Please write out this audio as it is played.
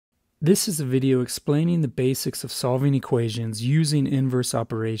This is a video explaining the basics of solving equations using inverse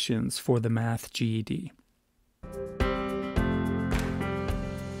operations for the Math GED.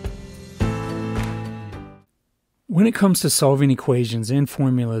 When it comes to solving equations and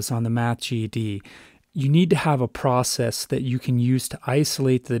formulas on the Math GED, you need to have a process that you can use to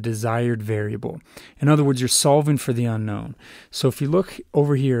isolate the desired variable. In other words, you're solving for the unknown. So if you look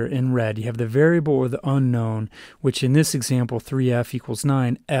over here in red, you have the variable or the unknown, which in this example, 3f equals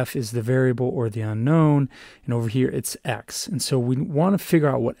 9, f is the variable or the unknown, and over here it's x. And so we want to figure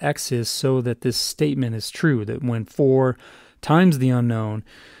out what x is so that this statement is true, that when 4 times the unknown,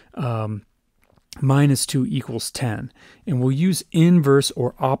 minus 2 equals 10. And we'll use inverse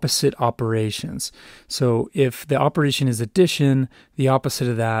or opposite operations. So if the operation is addition, the opposite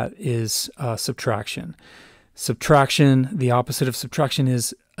of that is subtraction. Subtraction, the opposite of subtraction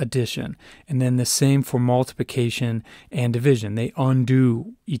is addition. And then the same for multiplication and division. They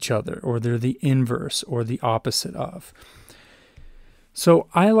undo each other, or they're the inverse or the opposite of. So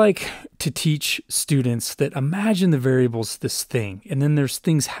I like to teach students that imagine the variable's this thing, and then there's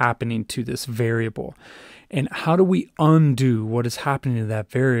things happening to this variable. And how do we undo what is happening to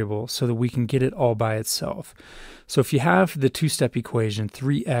that variable so that we can get it all by itself? So if you have the two-step equation,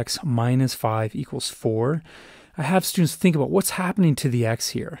 3x minus 5 equals 4, I have students think about what's happening to the x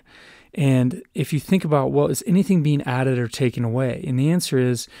here. And if you think about, well, is anything being added or taken away? And the answer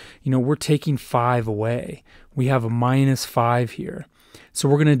is, we're taking 5 away. We have a minus 5 here. So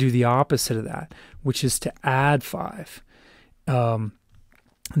we're going to do the opposite of that, which is to add 5. Then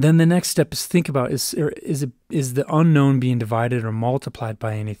the next step is think about, is the unknown being divided or multiplied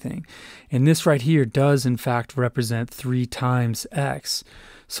by anything? And this right here does, in fact, represent 3 times x.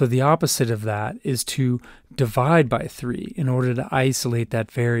 So the opposite of that is to divide by 3 in order to isolate that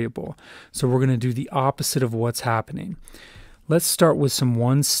variable. So we're going to do the opposite of what's happening. Let's start with some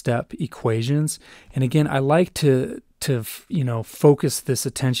one-step equations. And again, I like to focus this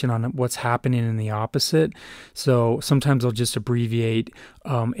attention on what's happening in the opposite. So sometimes I'll just abbreviate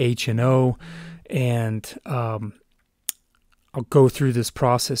H and O, and I'll go through this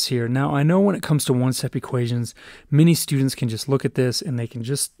process here. Now, I know when it comes to one-step equations, many students can just look at this and they can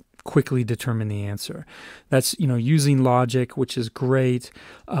just quickly determine the answer. That's, using logic, which is great.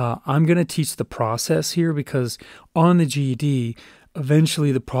 I'm going to teach the process here because on the GED,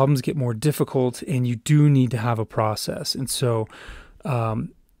 eventually the problems get more difficult and you do need to have a process. And so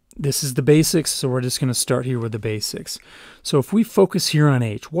this is the basics, so we're just going to start here with the basics. So if we focus here on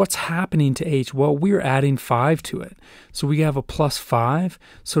h, what's happening to h? Well, we're adding 5 to it. So we have a plus 5.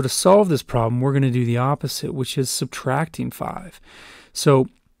 So to solve this problem, we're going to do the opposite, which is subtracting 5. So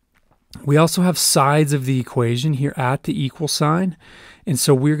we also have sides of the equation here at the equal sign. And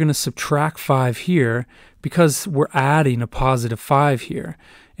so we're going to subtract 5 here because we're adding a positive 5 here.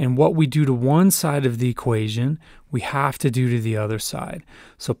 And what we do to one side of the equation, we have to do to the other side.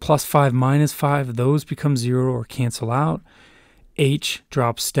 So plus 5 minus 5, those become 0 or cancel out. H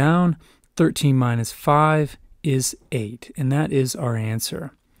drops down. 13 minus 5 is 8. And that is our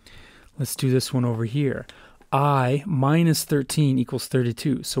answer. Let's do this one over here. I minus 13 equals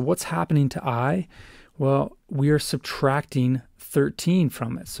 32. So what's happening to I? Well, we are subtracting 13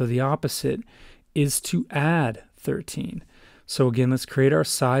 from it. So the opposite is to add 13. So again, let's create our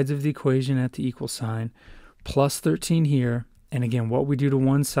sides of the equation at the equal sign. Plus 13 here. And again, what we do to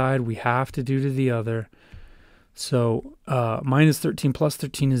one side, we have to do to the other. So minus 13 plus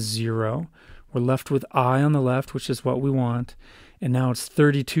 13 is 0. We're left with I on the left, which is what we want. And now it's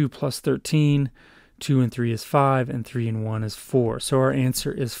 32 plus 13. 2 and 3 is 5, and 3 and 1 is 4. So our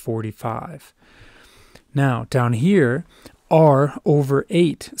answer is 45. Now, down here, r over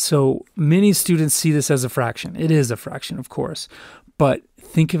 8. So many students see this as a fraction. It is a fraction, of course, but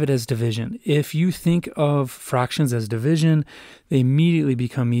think of it as division. If you think of fractions as division, they immediately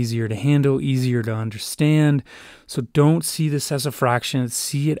become easier to handle, easier to understand. So don't see this as a fraction.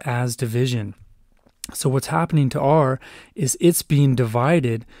 See it as division. So what's happening to r is it's being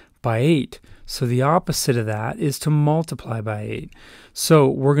divided by 8. So the opposite of that is to multiply by 8. So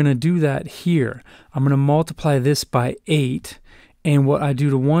we're going to do that here. I'm going to multiply this by 8, and what I do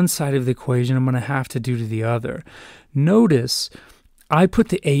to one side of the equation, I'm going to have to do to the other. Notice I put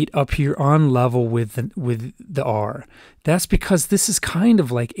the 8 up here on level with the r. That's because this is kind of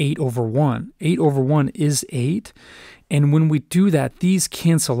like 8 over 1. 8 over 1 is 8. And when we do that, these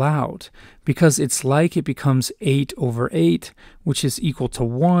cancel out because it's like it becomes 8 over 8, which is equal to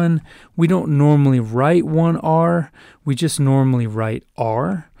 1. We don't normally write 1r. We just normally write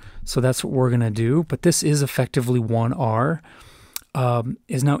r. So that's what we're going to do. But this is effectively 1r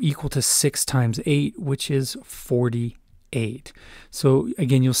is now equal to 6 times 8, which is 48. 8. So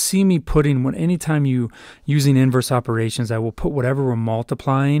again, you'll see me putting, anytime you using inverse operations, I will put whatever we're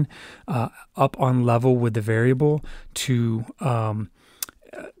multiplying up on level with the variable to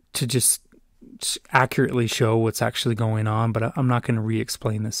just accurately show what's actually going on, but I'm not going to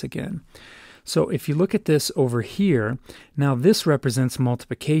re-explain this again. So if you look at this over here, now this represents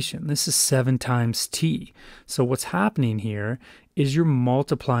multiplication. This is 7 times t. So what's happening here is you're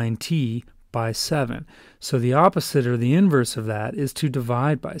multiplying t by 7. So the opposite or the inverse of that is to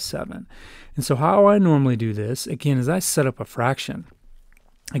divide by 7. And so how I normally do this, again, is I set up a fraction.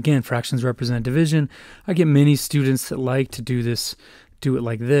 Again, fractions represent division. I get many students that like to do it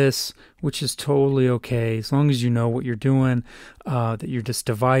like this, which is totally okay as long as you know what you're doing, that you're just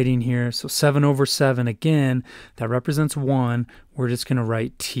dividing here. So 7 over 7, again, that represents 1. We're just going to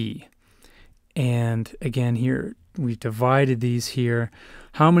write t. And again, here we've divided these here.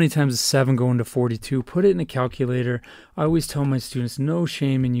 How many times does 7 go into 42? Put it in a calculator. I always tell my students, no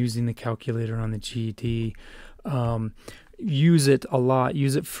shame in using the calculator on the GED. Use it a lot,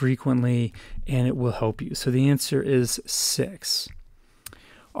 use it frequently, and it will help you. So the answer is 6.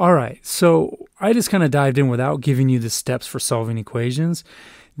 All right, so I just kind of dived in without giving you the steps for solving equations.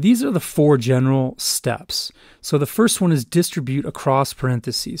 These are the 4 general steps. So the first one is distribute across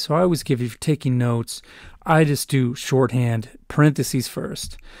parentheses. So I always give, if you're taking notes, I just do shorthand, parentheses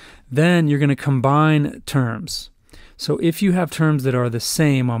first. Then you're going to combine terms. So if you have terms that are the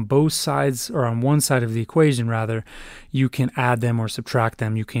same on both sides, or on one side of the equation rather, you can add them or subtract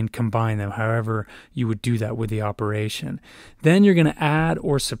them. You can combine them, however you would do that with the operation. Then you're going to add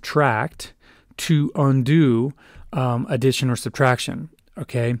or subtract to undo addition or subtraction.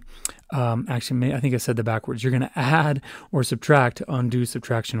 Okay, actually, I think I said that backwards. You're going to add or subtract to undo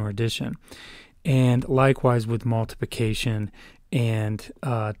subtraction or addition. And likewise with multiplication and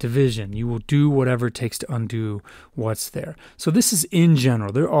division. You will do whatever it takes to undo what's there. So this is in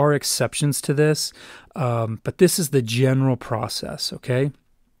general. There are exceptions to this, but this is the general process, okay?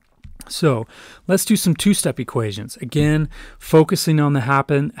 So let's do some two-step equations. Again, focusing on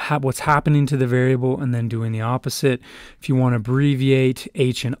what's happening to the variable and then doing the opposite. If you want to abbreviate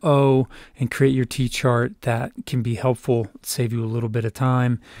H and O and create your T-chart, that can be helpful, save you a little bit of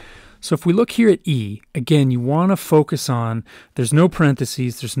time. So if we look here at E, again, you want to focus on, there's no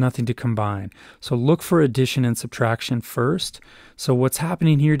parentheses, there's nothing to combine. So look for addition and subtraction first. So what's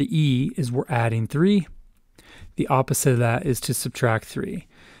happening here to E is we're adding 3. The opposite of that is to subtract 3.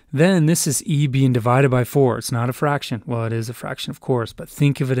 Then this is E being divided by 4. It's not a fraction. Well, it is a fraction, of course, but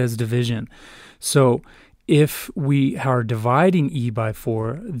think of it as division. So if we are dividing E by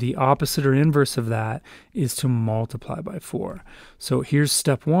 4, the opposite or inverse of that is to multiply by 4. So here's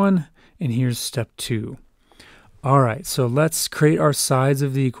step 1 and here's step 2. All right, so let's create our sides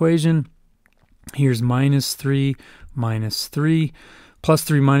of the equation. Here's minus 3 minus 3. Plus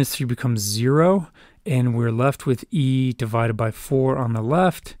 3 minus 3 becomes 0, and we're left with E divided by 4 on the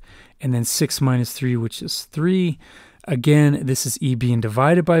left, and then 6 minus 3, which is 3. Again, this is E being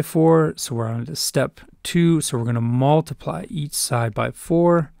divided by 4, so we're on to step 2. So we're going to multiply each side by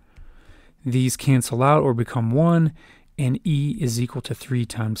 4. These cancel out or become 1, and E is equal to 3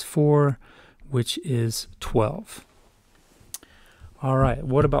 times 4, which is 12. All right,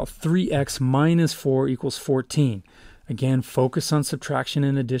 what about 3x minus 4 equals 14? Again, focus on subtraction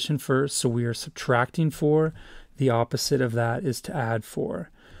and addition first. So we are subtracting 4. The opposite of that is to add 4.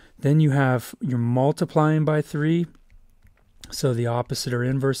 Then you're multiplying by 3. So the opposite or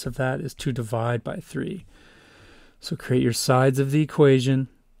inverse of that is to divide by 3. So create your sides of the equation.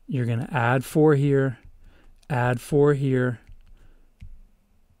 You're going to add 4 here, add 4 here,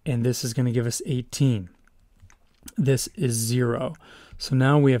 and this is going to give us 18. This is 0. So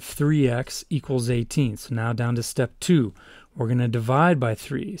now we have 3x equals 18. So now down to step 2. We're going to divide by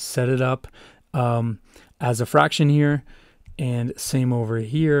 3. Set it up as a fraction here, and same over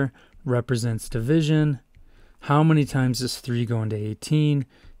here, represents division. How many times does 3 go into 18?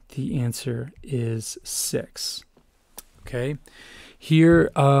 The answer is 6. Okay.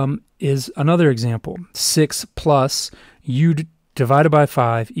 Here is another example. 6 plus u divided by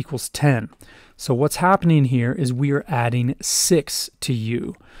 5 equals 10. So what's happening here is we are adding 6 to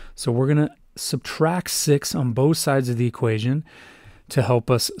u. So we're going to subtract 6 on both sides of the equation to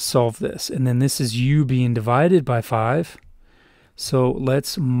help us solve this. And then this is u being divided by 5. So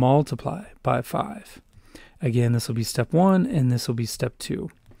let's multiply by 5. Again, this will be step 1, and this will be step 2.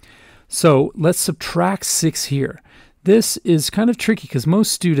 So let's subtract 6 here. This is kind of tricky because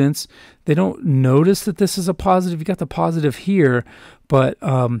most students, they don't notice that this is a positive. You got the positive here, but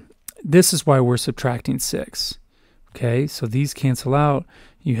this is why we're subtracting 6. Okay, so these cancel out.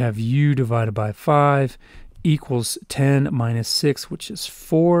 You have u divided by 5, equals 10 minus 6, which is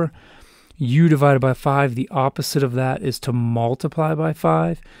 4. U divided by 5, the opposite of that is to multiply by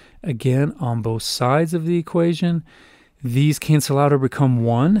 5. Again, on both sides of the equation. These cancel out or become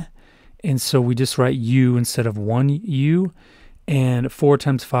 1. And so we just write U instead of 1U. And 4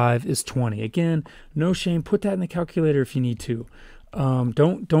 times 5 is 20. Again, no shame. Put that in the calculator if you need to.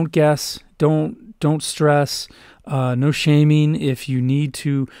 Don't guess. Don't stress. No shaming if you need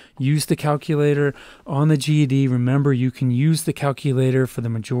to use the calculator on the GED. Remember, you can use the calculator for the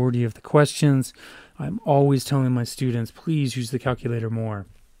majority of the questions. I'm always telling my students, please use the calculator more.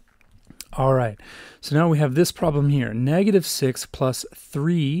 All right, so now we have this problem here. -6 plus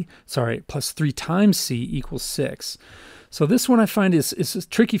 3 times C equals 6. So this one I find is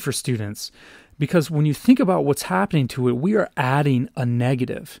tricky for students, because when you think about what's happening to it, we are adding a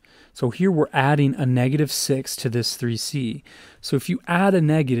negative. So here we're adding a -6 to this 3C. So if you add a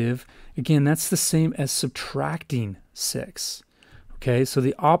negative, again, that's the same as subtracting 6. Okay, so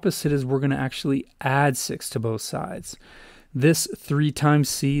the opposite is we're going to actually add 6 to both sides. This 3 times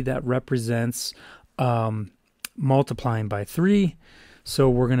C, that represents multiplying by 3. So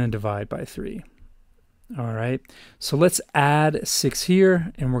we're going to divide by 3. All right, so let's add 6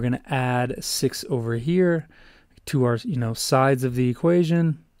 here, and we're going to add 6 over here to our sides of the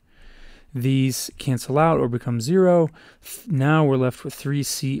equation. These cancel out or become 0. Now we're left with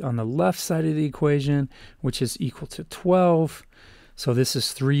 3C on the left side of the equation, which is equal to 12. So this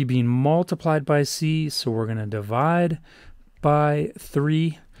is 3 being multiplied by C, so we're going to divide by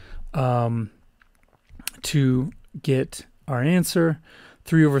 3 to get our answer.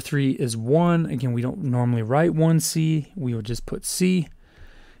 3 over 3 is 1. Again, we don't normally write 1C. We would just put C.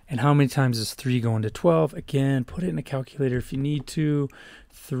 And how many times is 3 going to 12? Again, put it in a calculator if you need to.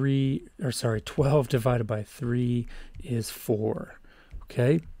 12 divided by 3 is 4.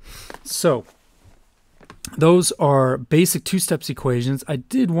 Okay, so those are basic 2 steps equations. I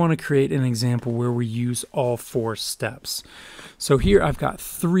did want to create an example where we use all 4 steps. So here I've got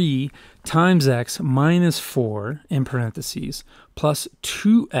 3 times x minus 4 in parentheses plus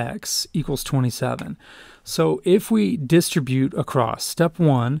 2x equals 27. So if we distribute across, step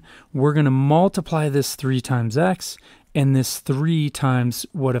 1, we're going to multiply this 3 times x and this 3 times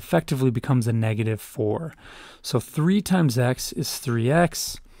what effectively becomes a -4. So 3 times x is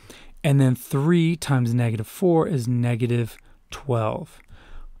 3x, and then 3 times -4 is -12.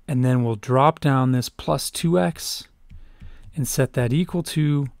 And then we'll drop down this plus 2x and set that equal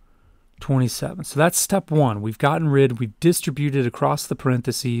to 27. So that's step 1. We've distributed across the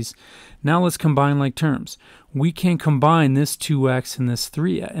parentheses. Now let's combine like terms. We can combine this 2x and this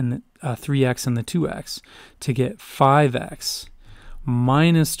 3x and the 2x to get 5x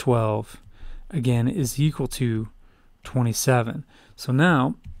minus 12, again, is equal to 27. So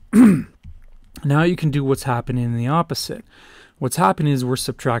now, now you can do what's happening in the opposite. What's happening is we're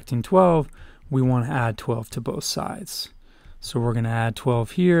subtracting 12. We want to add 12 to both sides. So we're going to add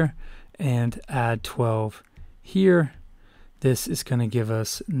 12 here and add 12 here. This is going to give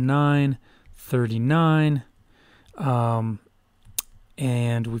us 939.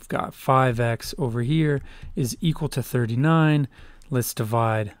 And we've got 5x over here is equal to 39. Let's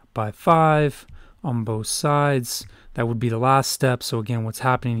divide by 5 on both sides. That would be the last step. So again, what's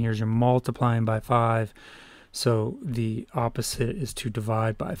happening here is you're multiplying by 5. So the opposite is to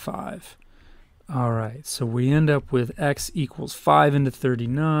divide by 5. All right, so we end up with x equals 5 into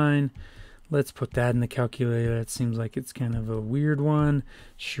 39. Let's put that in the calculator. It seems like it's kind of a weird one.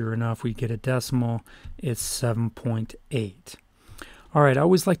 Sure enough, we get a decimal. It's 7.8. All right, I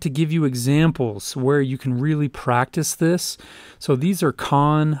always like to give you examples where you can really practice this. So these are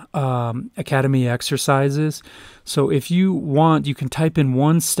Khan Academy exercises. So if you want, you can type in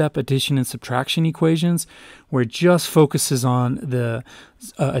one-step addition and subtraction equations where it just focuses on the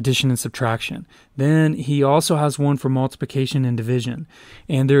addition and subtraction. Then he also has one for multiplication and division.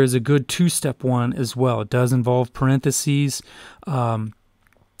 And there is a good 2-step one as well. It does involve parentheses.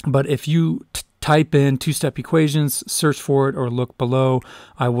 But if you type in 2-step equations, search for it, or look below.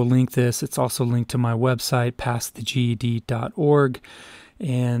 I will link this. It's also linked to my website, passtheged.org.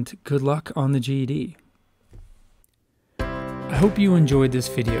 And good luck on the GED. I hope you enjoyed this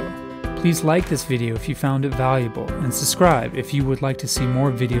video. Please like this video if you found it valuable, and subscribe if you would like to see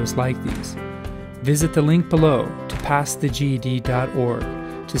more videos like these. Visit the link below to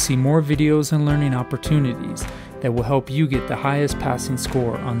passtheged.org to see more videos and learning opportunities that will help you get the highest passing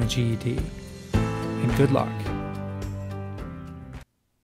score on the GED. And good luck.